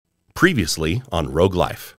Previously on Rogue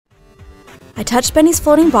Life. I touched Benny's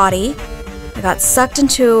floating body. I got sucked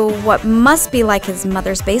into what must be like his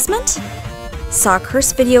mother's basement. Saw a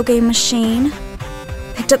cursed video game machine.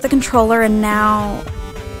 Picked up the controller, and now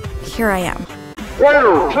here I am. Player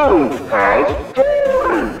 2 has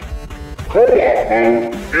joined. Co-op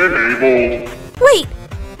mode enabled. Wait,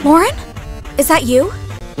 Lauren? Is that you?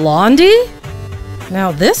 Blondie?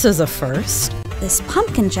 Now this is a first. This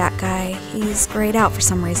pumpkin jack guy, he's grayed out for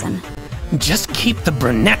some reason. Just keep the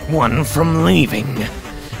brunette one from leaving.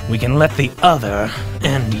 We can let the other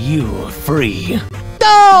and you free.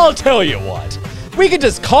 I'll tell you what. We can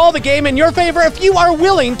just call the game in your favor if you are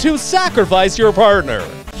willing to sacrifice your partner.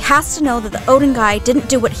 He has to know that the Odin guy didn't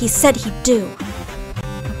do what he said he'd do.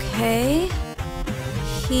 Okay.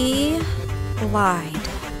 He lied.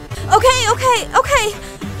 Okay.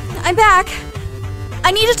 I'm back.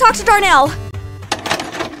 I need to talk to Darnell.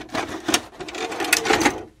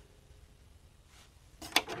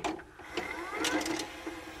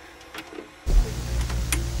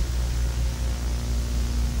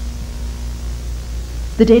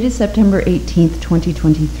 The date is September 18th,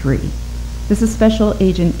 2023. This is Special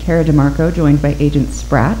Agent Cara DeMarco, joined by Agent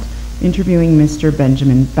Spratt, interviewing Mr.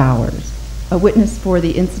 Benjamin Bowers, a witness for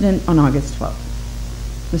the incident on August 12th.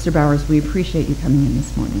 Mr. Bowers, we appreciate you coming in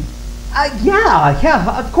this morning.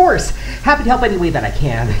 Yeah, of course. Happy to help any way that I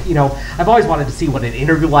can. You know, I've always wanted to see what an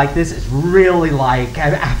interview like this is really like.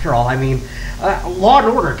 After all, I mean, Law and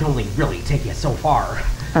Order can only really take you so far.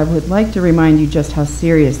 I would like to remind you just how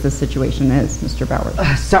serious this situation is, Mr. Bowers.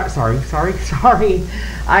 Sorry.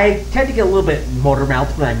 I tend to get a little bit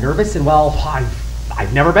motor-mouthed when I'm nervous, and well,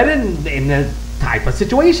 I've never been in a type of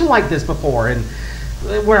situation like this before, and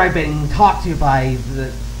where I've been talked to by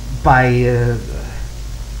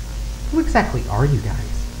who exactly are you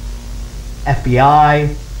guys?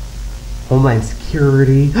 FBI? Homeland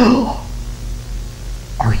Security?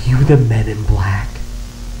 Are you the Men in Black?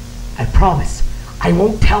 I promise, I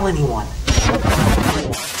won't tell anyone.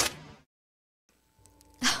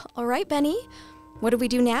 All right, Benny. What do we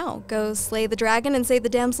do now? Go slay the dragon and save the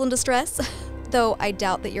damsel in distress? Though I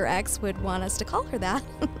doubt that your ex would want us to call her that.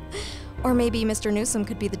 Or maybe Mr. Newsom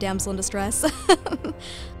could be the damsel in distress.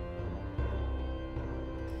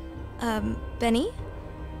 Benny?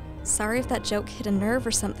 Sorry if that joke hit a nerve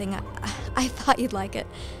or something. I thought you'd like it.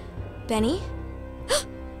 Benny?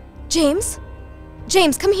 James?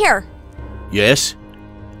 James, come here! Yes?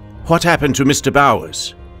 What happened to Mr.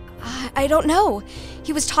 Bowers? I don't know.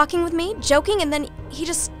 He was talking with me, joking, and then he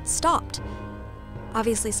just stopped.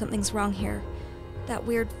 Obviously something's wrong here. That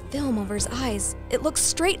weird film over his eyes. It looks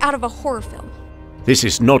straight out of a horror film. This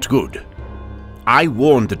is not good. I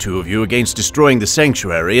warned the two of you against destroying the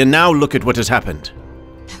sanctuary, and now look at what has happened.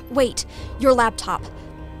 Wait, your laptop.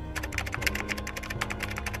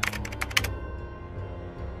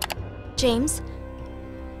 James,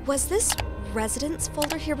 was this residence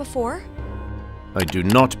folder here before? I do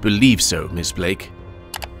not believe so, Miss Blake.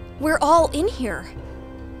 We're all in here.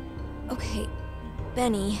 Okay,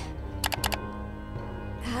 Benny.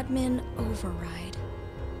 Admin override.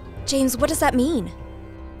 James, what does that mean?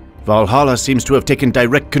 Valhalla seems to have taken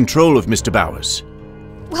direct control of Mr. Bowers.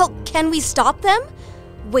 Well, can we stop them?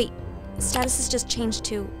 Wait, status has just changed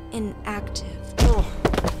to inactive. Ugh.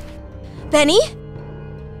 Benny?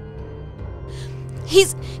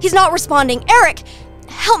 He's not responding. Eric,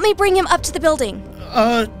 help me bring him up to the building.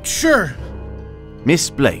 Sure. Miss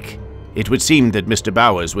Blake, it would seem that Mr.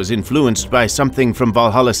 Bowers was influenced by something from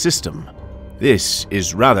Valhalla's system. This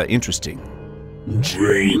is rather interesting.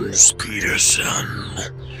 James Peterson,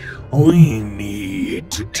 we need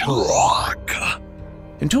to talk.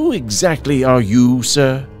 And who exactly are you,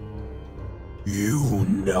 sir? You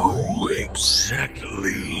know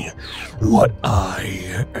exactly what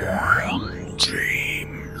I am,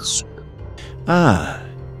 James. Ah,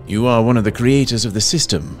 you are one of the creators of the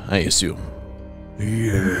system, I assume.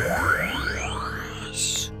 Yes.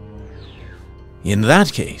 In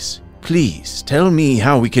that case, please tell me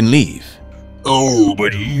how we can leave. Oh,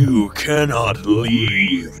 but you cannot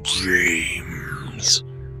leave, James.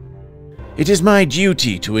 It is my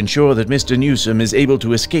duty to ensure that Mr. Newsom is able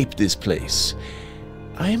to escape this place.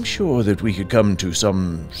 I am sure that we could come to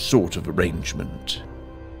some sort of arrangement.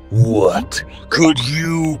 What could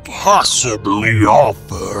you possibly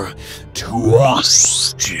offer to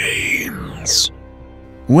us, James?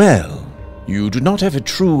 Well, you do not have a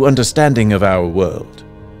true understanding of our world.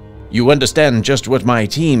 You understand just what my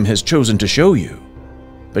team has chosen to show you,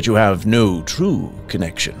 but you have no true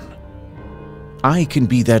connection. I can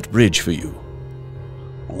be that bridge for you.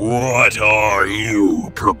 What are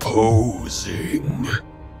you proposing?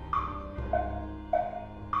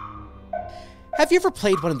 Have you ever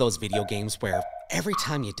played one of those video games where every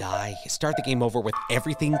time you die, you start the game over with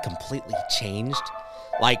everything completely changed?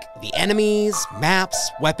 Like the enemies, maps,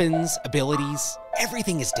 weapons, abilities,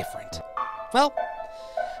 everything is different. Well,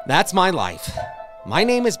 that's my life. My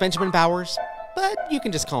name is Benjamin Bowers, but you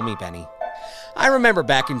can just call me Benny. I remember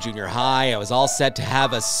back in junior high, I was all set to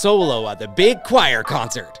have a solo at the big choir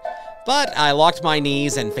concert. But I locked my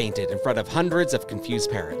knees and fainted in front of hundreds of confused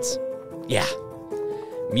parents. Yeah,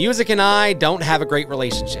 music and I don't have a great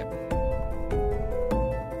relationship.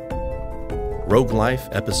 Rogue Life,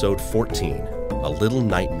 Episode 14, A Little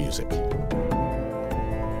Night Music.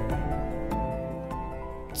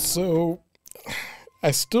 So,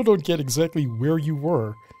 I still don't get exactly where you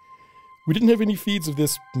were. We didn't have any feeds of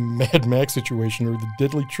this Mad Max situation or the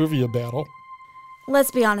deadly trivia battle.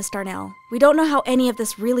 Let's be honest, Darnell. We don't know how any of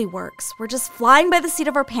this really works. We're just flying by the seat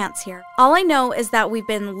of our pants here. All I know is that we've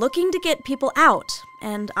been looking to get people out,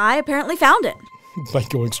 and I apparently found it. By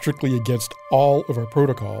going strictly against all of our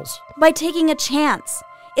protocols. By taking a chance.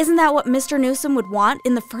 Isn't that what Mr. Newsom would want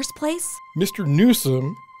in the first place? Mr.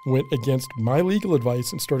 Newsom went against my legal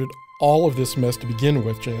advice and started all of this mess to begin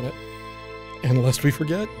with, Janet. And lest we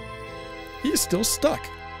forget, he's still stuck.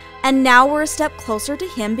 And now we're a step closer to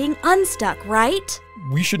him being unstuck, right?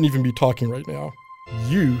 We shouldn't even be talking right now.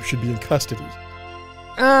 You should be in custody.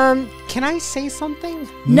 Can I say something?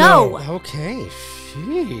 No! Okay,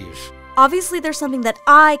 sheesh. Obviously, there's something that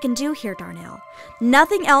I can do here, Darnell.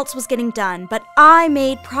 Nothing else was getting done, but I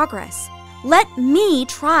made progress. Let me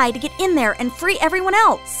try to get in there and free everyone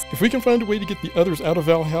else. If we can find a way to get the others out of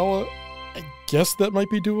Valhalla, I guess that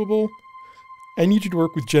might be doable. I need you to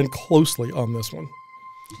work with Jen closely on this one.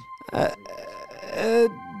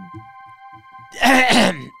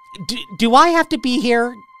 Do I have to be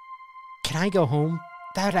here? Can I go home?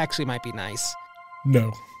 That actually might be nice.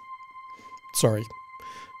 No. Sorry.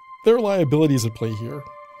 There are liabilities at play here.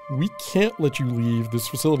 We can't let you leave this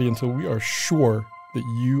facility until we are sure that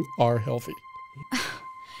you are healthy.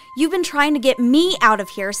 You've been trying to get me out of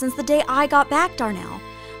here since the day I got back, Darnell.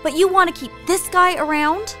 But you want to keep this guy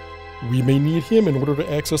around? We may need him in order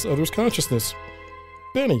to access others' consciousness.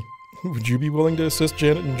 Benny, would you be willing to assist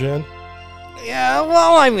Janet and Jen? Yeah,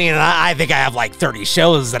 well, I mean, I think I have like 30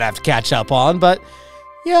 shows that I have to catch up on, but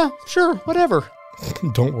yeah, sure, whatever.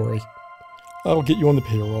 Don't worry. I'll get you on the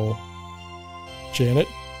payroll. Janet,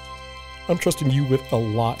 I'm trusting you with a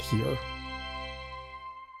lot here.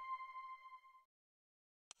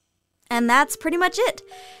 And that's pretty much it.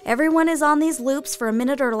 Everyone is on these loops for a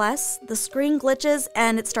minute or less, the screen glitches,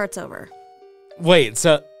 and it starts over. Wait,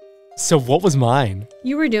 so what was mine?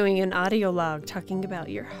 You were doing an audio log talking about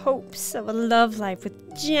your hopes of a love life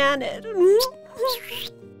with Janet.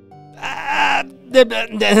 I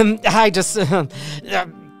just...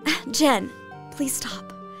 Jen, please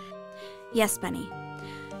stop. Yes, Benny.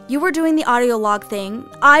 You were doing the audio log thing.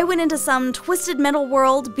 I went into some twisted mental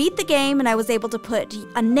world, beat the game, and I was able to put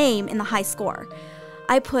a name in the high score.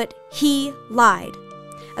 I put, he lied.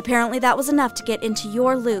 Apparently that was enough to get into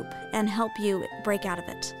your loop and help you break out of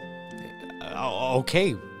it.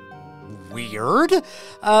 Okay. Weird.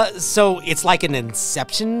 So it's like an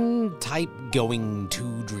Inception type going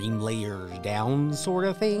 2 dream layers down sort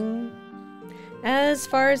of thing? As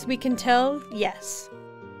far as we can tell, yes.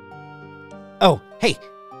 Oh, hey.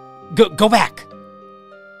 Go back.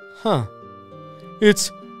 Huh.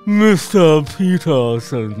 It's Mr.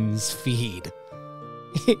 Peterson's feed.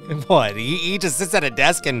 What? He just sits at a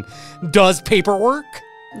desk and does paperwork?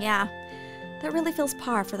 Yeah. That really feels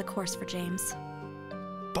par for the course for James.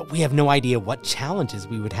 But we have no idea what challenges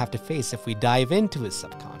we would have to face if we dive into his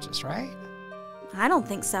subconscious, right? I don't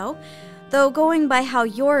think so. Though going by how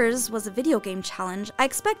yours was a video game challenge, I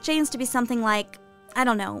expect James to be something like, I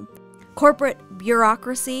don't know, corporate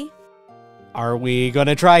bureaucracy. Are we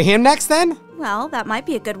gonna try him next then? Well, that might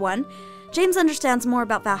be a good one. James understands more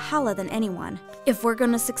about Valhalla than anyone. If we're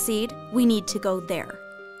gonna succeed, we need to go there.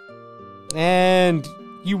 And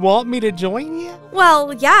you want me to join you?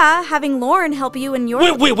 Well, yeah, having Lauren help you in your...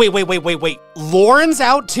 Wait. Lauren's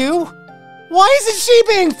out too? Why isn't she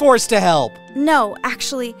being forced to help? No,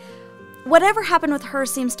 actually, whatever happened with her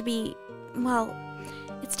seems to be, well,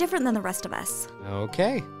 it's different than the rest of us.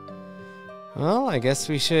 Okay. Well, I guess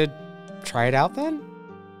we should try it out then?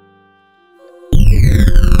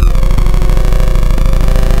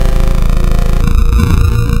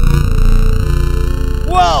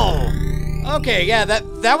 Whoa! Okay, yeah,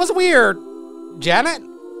 that was weird. Janet?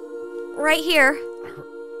 Right here.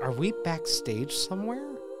 Are we backstage somewhere?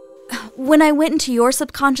 When I went into your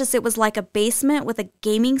subconscious, it was like a basement with a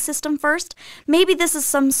gaming system first. Maybe this is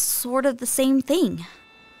some sort of the same thing.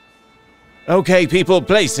 Okay, people,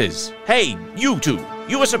 places. Hey, you two.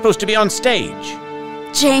 You were supposed to be on stage.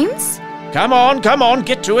 James? Come on,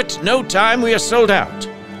 get to it. No time, we are sold out.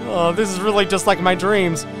 Oh, this is really just like my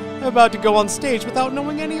dreams. I'm about to go on stage without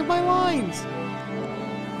knowing any of my lines.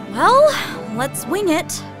 Well, let's wing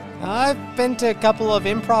it. I've been to a couple of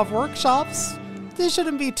improv workshops. This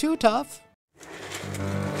shouldn't be too tough.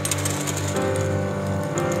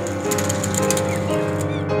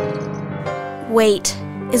 Wait,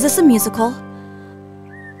 is this a musical?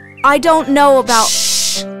 I don't know about...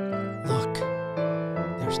 Shh! Look,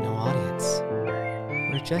 there's no audience.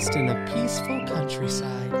 We're just in a peaceful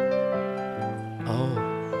countryside.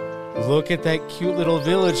 Oh, look at that cute little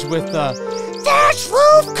village with the thatch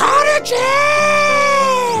roof cottages!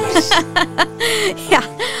 Yeah,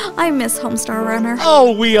 I miss Homestar Runner.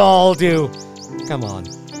 Oh, we all do. Come on,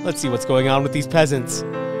 let's see what's going on with these peasants.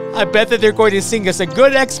 I bet that they're going to sing us a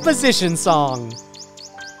good exposition song.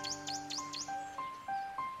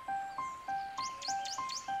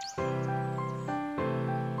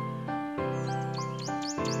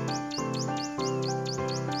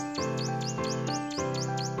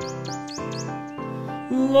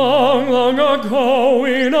 Long, long ago,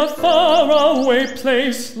 in a faraway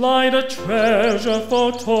place, lied a treasure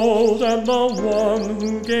foretold, and the one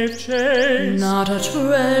who gave chase. Not a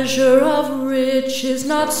treasure of riches,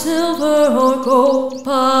 not silver or gold,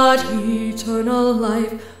 but eternal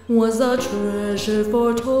life was the treasure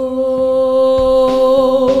foretold.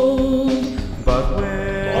 But where?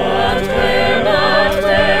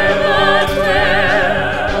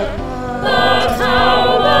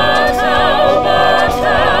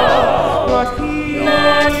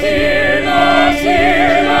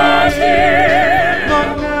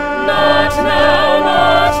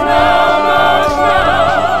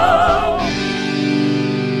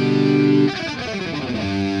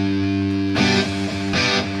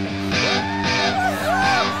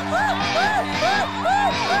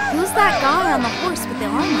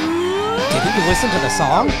 Didn't you listen to the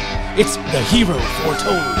song? It's the hero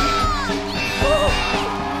foretold.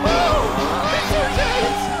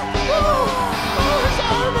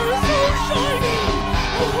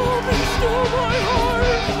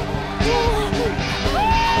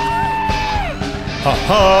 Ha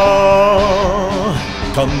ha!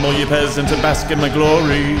 Come, all ye peasants, and bask in my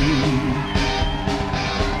glory.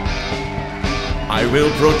 I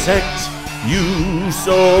will protect you,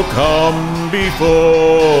 so come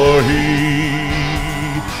before he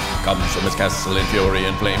comes from his castle in fury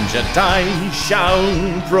and flames, yet I shall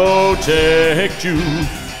protect you,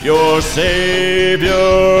 your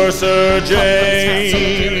savior, Sir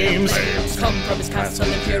James. Come from his castle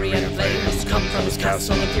in fury and flames. Come from his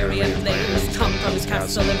castle in fury and flames. Come from his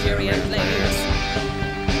castle in fury and flames.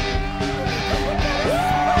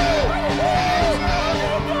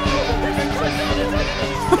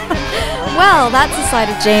 Well, that's a side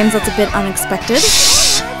of James that's a bit unexpected.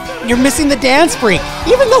 Shh! You're missing the dance break.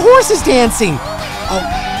 Even the horse is dancing. Oh,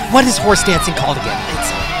 what is horse dancing called again? It's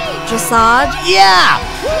dressage? Yeah!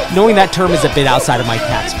 Knowing that term is a bit outside of my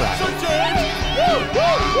tax bracket.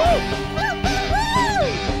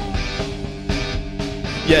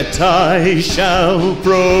 Yet I shall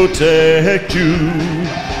protect you.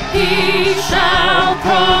 He shall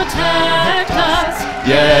protect us.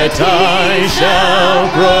 Yet I shall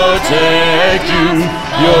protect you,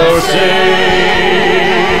 your Savior,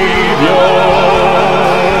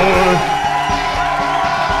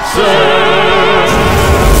 Sir.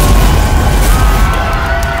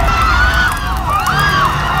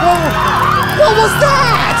 Whoa! What was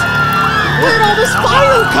that? Where'd all this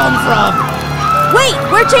fire come from? Wait,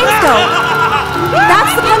 where'd James go?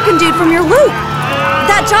 That's the pumpkin dude from your loop.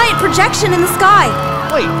 That giant projection in the sky.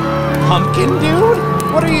 Wait, pumpkin dude?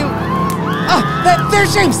 What are you... Ah,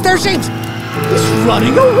 there's James, there's James. He's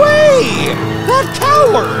running away. That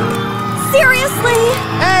coward. Seriously?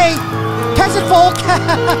 Hey, peasant folk.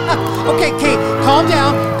 Okay, calm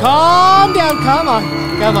down, come on.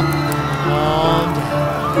 Calm down.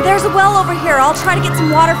 There's a well over here. I'll try to get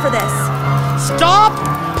some water for this. Stop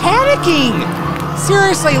panicking.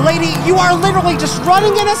 Seriously, lady, you are literally just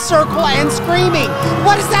running in a circle and screaming.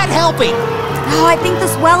 What is that helping? Oh, I think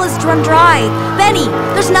this well is run dry. Benny,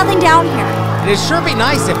 there's nothing down here. It'd sure be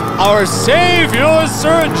nice if our savior,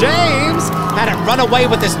 Sir James, hadn't run away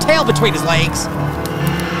with his tail between his legs.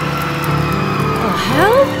 The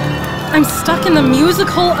hell? I'm stuck in the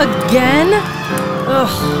musical again? Ugh.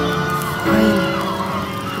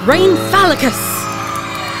 Fine. Rain Phallicus!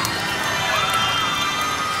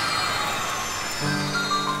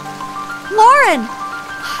 Lauren!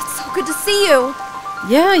 It's so good to see you.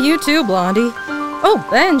 Yeah, you too, Blondie. Oh,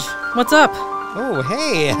 Benj, what's up? Oh,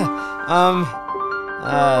 hey. How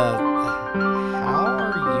are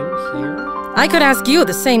you here? I could ask you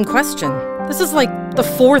the same question. This is like the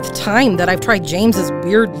 4th time that I've tried James's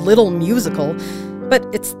weird little musical, but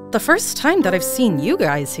it's the first time that I've seen you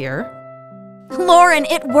guys here. Lauren,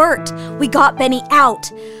 it worked. We got Benny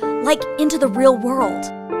out. Like, into the real world.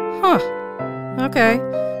 Huh. Okay.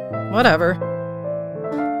 Whatever.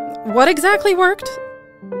 What exactly worked?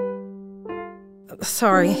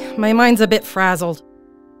 Sorry, my mind's a bit frazzled.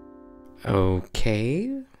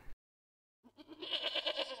 Okay.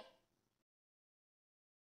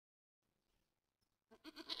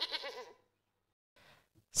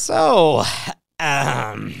 So,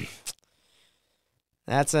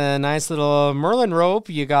 that's a nice little Merlin rope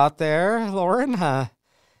you got there, Lauren. The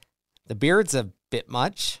beard's a bit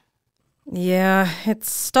much. Yeah,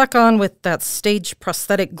 it's stuck on with that stage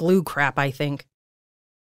prosthetic glue crap, I think.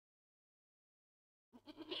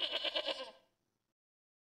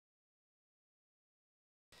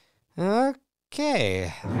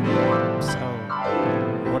 Okay. So,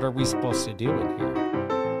 what are we supposed to do in here?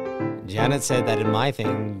 Janet said that in my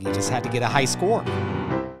thing, you just had to get a high score.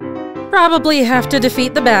 Probably have to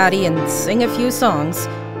defeat the baddie and sing a few songs.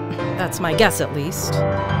 That's my guess, at least.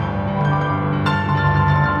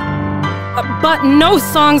 But no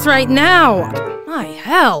songs right now! My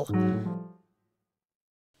hell!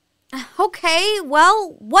 Okay,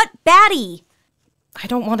 well, what baddie? I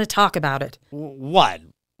don't want to talk about it. What?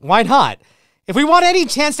 Why not? If we want any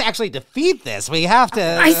chance to actually defeat this, we have to...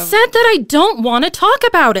 I said that I don't want to talk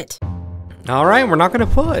about it! Alright, we're not gonna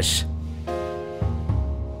push.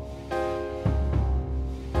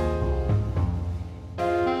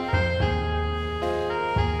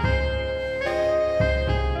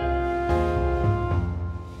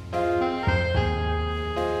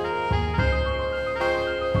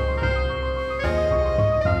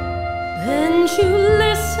 And you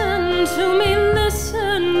listen to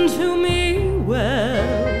me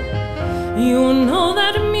well. You know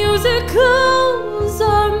that musicals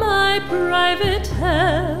are my private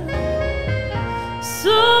hell.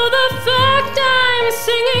 So the fact I'm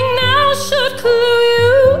singing now should clue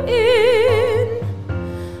you in.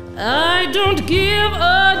 I don't give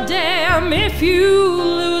a damn if you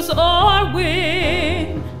lose or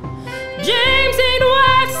win. James ain't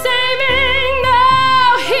worth saving,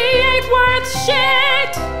 no, he ain't worth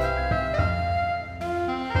shit.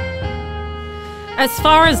 As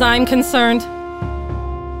far as I'm concerned,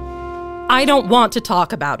 I don't want to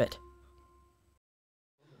talk about it.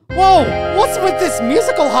 Whoa! What's with this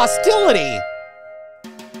musical hostility?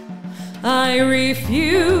 I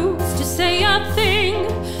refuse to say a thing.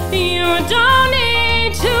 You don't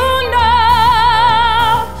need to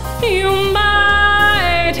know. You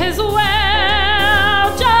might as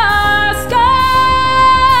well just go.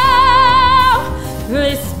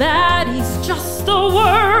 This baddie's just the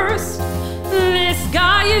worst. This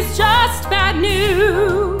guy is just bad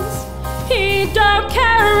news. He don't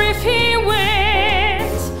care if he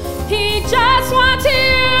wins. He just wants you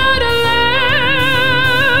to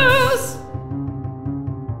lose.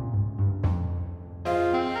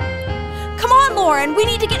 Come on, Lauren, we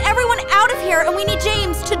need to get everyone out of here and we need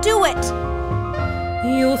James to do it.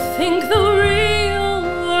 You think the real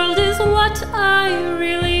world is what I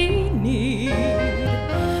really need.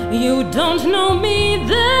 You don't know me,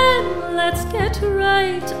 then let's get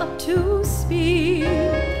right up to speed.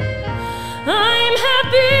 I'm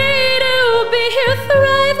happy to be here,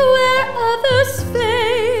 thrive where others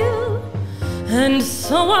fail. And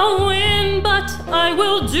so I'll win, but I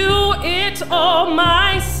will do it all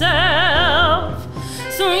myself.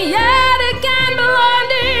 So yet again,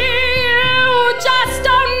 Blondie, you just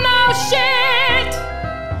don't know shit.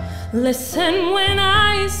 Listen when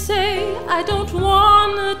I say I don't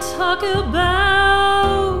wanna talk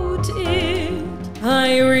about it.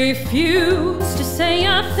 I refuse to say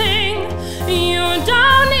a thing. You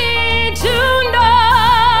don't need to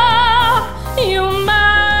know. You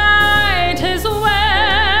might as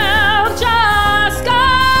well just go.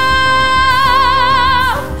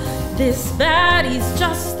 This baddie's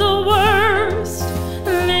just the worst.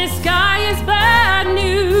 This guy is bad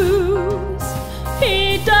news.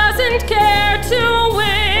 He doesn't care to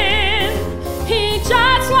win. He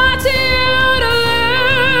just wants you to lose.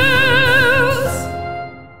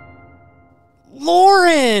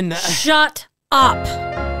 Lauren! Shut up!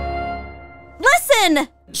 Listen!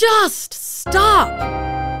 Just stop!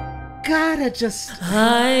 Gotta just...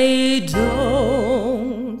 I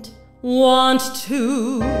don't want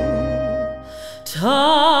to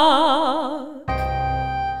talk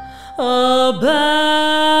about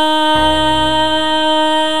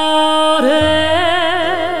it.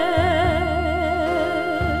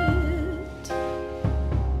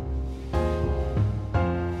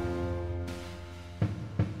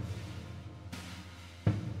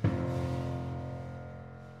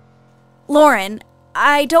 Lauren,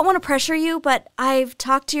 I don't want to pressure you, but I've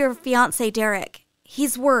talked to your fiancé, Derek.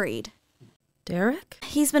 He's worried. Derek?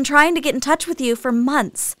 He's been trying to get in touch with you for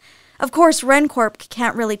months. Of course, Rencorp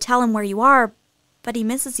can't really tell him where you are, but he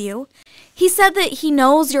misses you. He said that he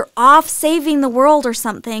knows you're off saving the world or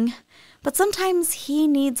something, but sometimes he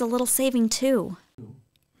needs a little saving too.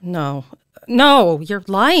 No, you're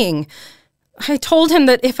lying. I told him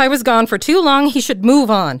that if I was gone for too long, he should move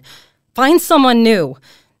on. Find someone new.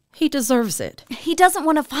 He deserves it. He doesn't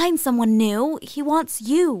want to find someone new. He wants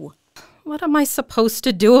you. What am I supposed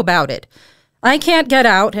to do about it? I can't get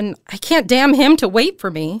out, and I can't damn him to wait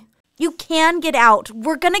for me. You can get out.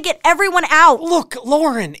 We're gonna get everyone out. Look,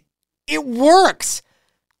 Lauren, it works.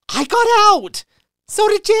 I got out. So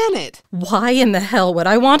did Janet. Why in the hell would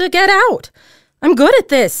I want to get out? I'm good at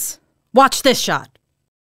this. Watch this shot.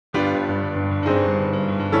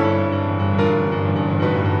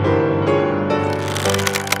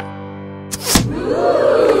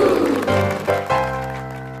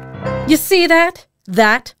 You see that?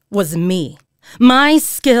 That was me. My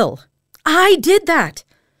skill. I did that.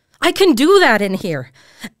 I can do that in here.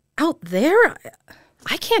 Out there,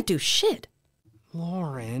 I can't do shit.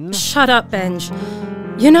 Lauren. Shut up, Benj.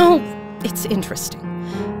 You know, it's interesting.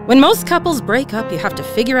 When most couples break up, you have to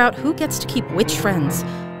figure out who gets to keep which friends.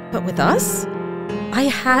 But with us, I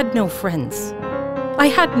had no friends. I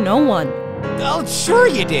had no one. Oh, sure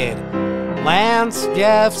you did. Lance,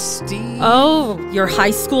 Jeff, Steve. Oh, your high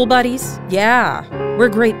school buddies? Yeah, we're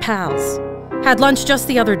great pals. Had lunch just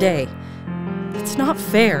the other day. It's not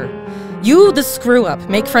fair. You, the screw-up,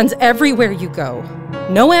 make friends everywhere you go.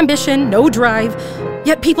 No ambition, no drive,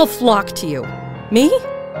 yet people flock to you. Me?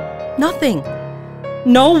 Nothing.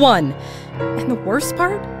 No one. And the worst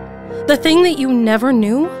part? The thing that you never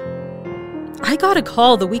knew? I got a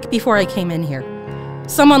call the week before I came in here.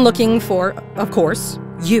 Someone looking for, of course,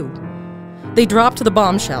 you. They dropped the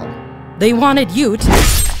bombshell. They wanted you to...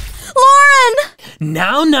 Lauren!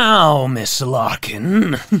 Now, Miss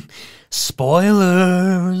Larkin.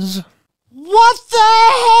 Spoilers. What the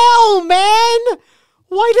hell, man?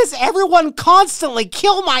 Why does everyone constantly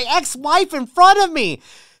kill my ex-wife in front of me?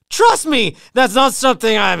 Trust me, that's not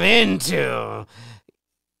something I'm into.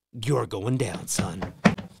 You're going down, son.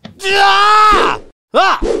 Ah!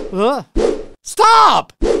 Ah!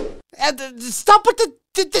 Stop! Stop with the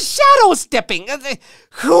shadow stepping.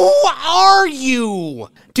 Who are you?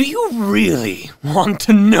 Do you really want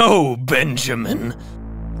to know, Benjamin?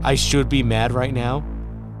 I should be mad right now,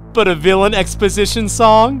 but a villain exposition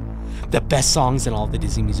song? The best songs in all the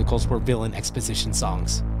Disney musicals were villain exposition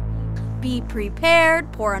songs. Be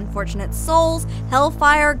prepared, poor unfortunate souls,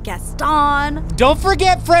 Hellfire, Gaston. Don't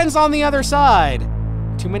forget Friends on the Other Side.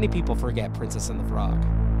 Too many people forget Princess and the Frog.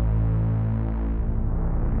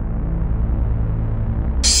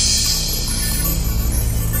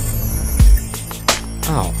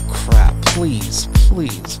 Oh, crap. Please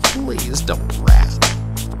don't rap.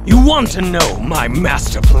 You want to know my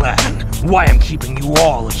master plan? Why I'm keeping you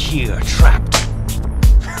all here trapped?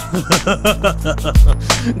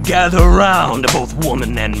 Gather round, both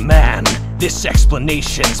woman and man. This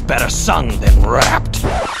explanation's better sung than rapped.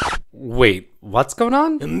 Wait, what's going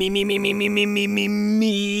on? Me.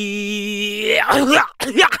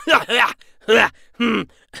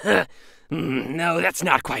 No, that's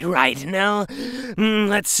not quite right. No.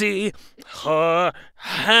 Let's see. Me.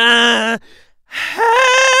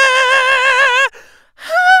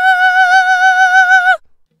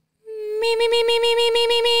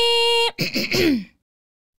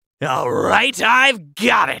 All right, I've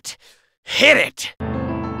got it. Hit it.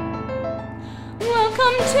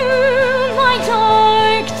 Welcome to my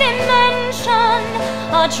dark dimension,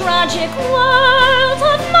 a tragic world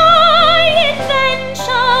of my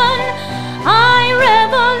invention. I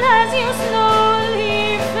revel as you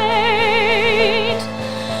slowly fade,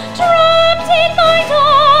 trapped in my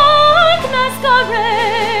dark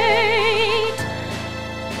masquerade.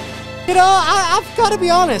 You know, I've got to be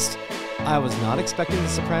honest. I was not expecting the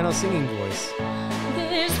soprano singing voice.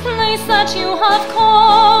 This place that you have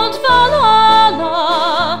called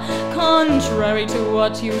Valhalla, contrary to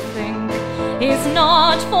what you think, is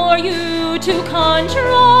not for you to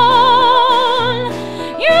control.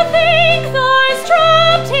 You think those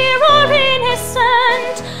trapped here are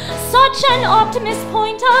innocent, such an optimist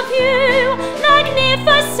point of view,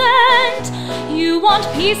 magnificent. You want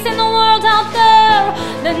peace in the world out there,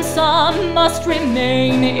 then some must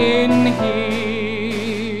remain in here.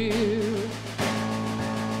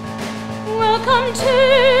 Welcome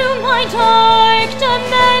to my dark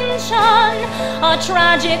dimension, a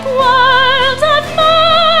tragic world of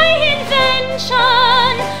my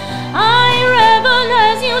invention. I revel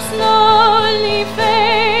as you slow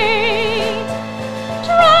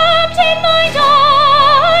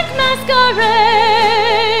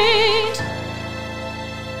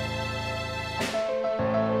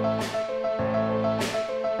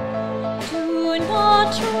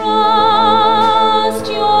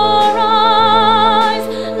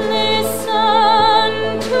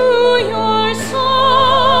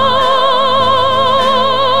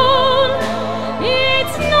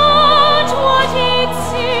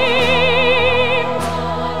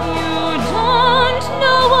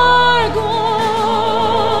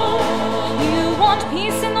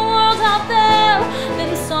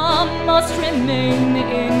must remain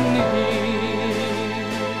in me.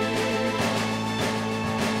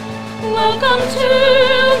 Welcome to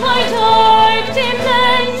my dark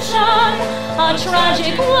dimension, a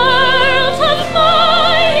tragic world of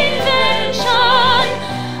my invention.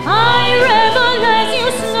 I revel as you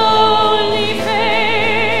slowly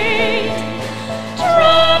fade,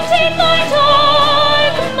 trapped in my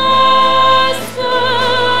dark masquerade.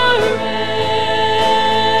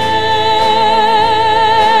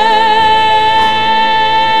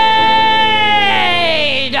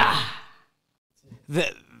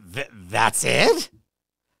 That's it?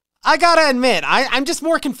 I gotta admit, I'm just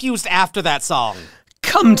more confused after that song.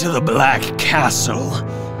 Come to the Black Castle.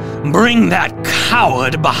 Bring that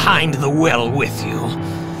coward behind the well with you.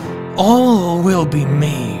 All will be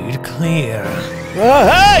made clear.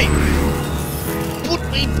 Hey! Put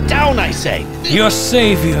me down, I say! Your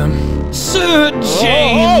savior, Sir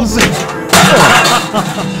James!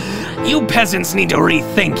 You peasants need to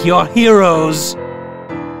rethink your heroes.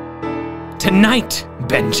 Tonight,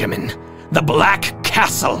 Benjamin, the Black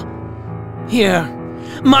Castle. Here,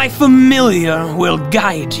 my familiar will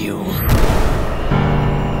guide you.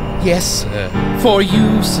 Yes, sir. For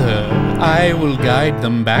you, sir. I will guide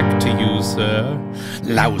them back to you, sir.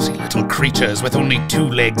 Lousy little creatures with only 2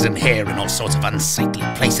 legs and hair in all sorts of unsightly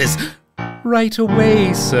places. Right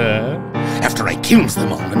away, sir. After I kills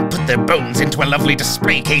them all and put their bones into a lovely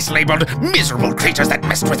display case labeled "Miserable creatures that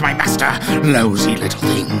messed with my master. Lousy little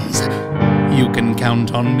things." You can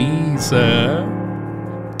count on me, sir.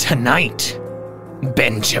 Tonight,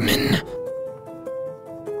 Benjamin.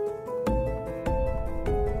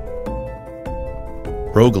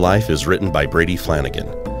 Rogue Life is written by Brady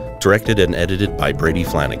Flanagan, directed and edited by Brady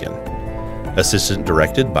Flanagan, assistant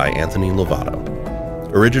directed by Anthony Lovato,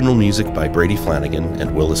 original music by Brady Flanagan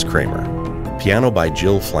and Willis Kramer, piano by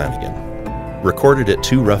Jill Flanagan, recorded at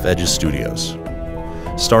 2 Rough Edges Studios,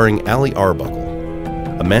 starring Allie Arbuckle,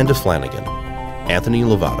 Amanda Flanagan, Anthony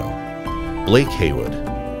Lovato, Blake Heywood,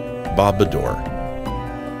 Bob Bedore,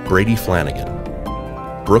 Brady Flanagan,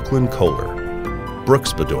 Brooklynn Kohler,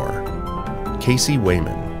 Brooks Bedore, Casey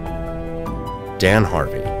Wayman, Dan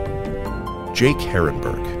Harvey, Jake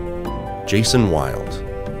Harenburg, Jason Wild,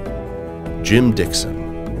 Jim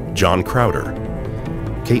Dixon, John Crowder,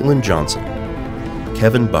 Katelyn Johnson,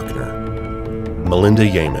 Kevin Buckner, Melinda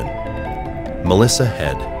Yeaman, Melissa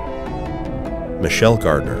Head, Michelle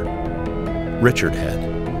Gardner, Richard Head,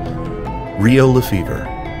 Rio Lefevre,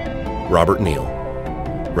 Robert Neal,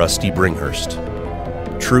 Rusty Bringhurst,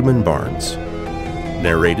 Truman Barnes.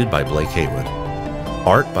 Narrated by Blake Heywood.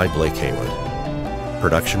 Art by Blake Heywood.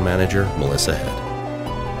 Production manager Melissa Head.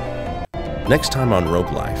 Next time on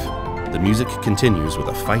Rogue Life, the music continues with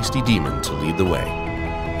a feisty demon to lead the way.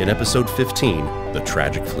 In episode 15, The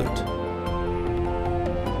Tragic Flute.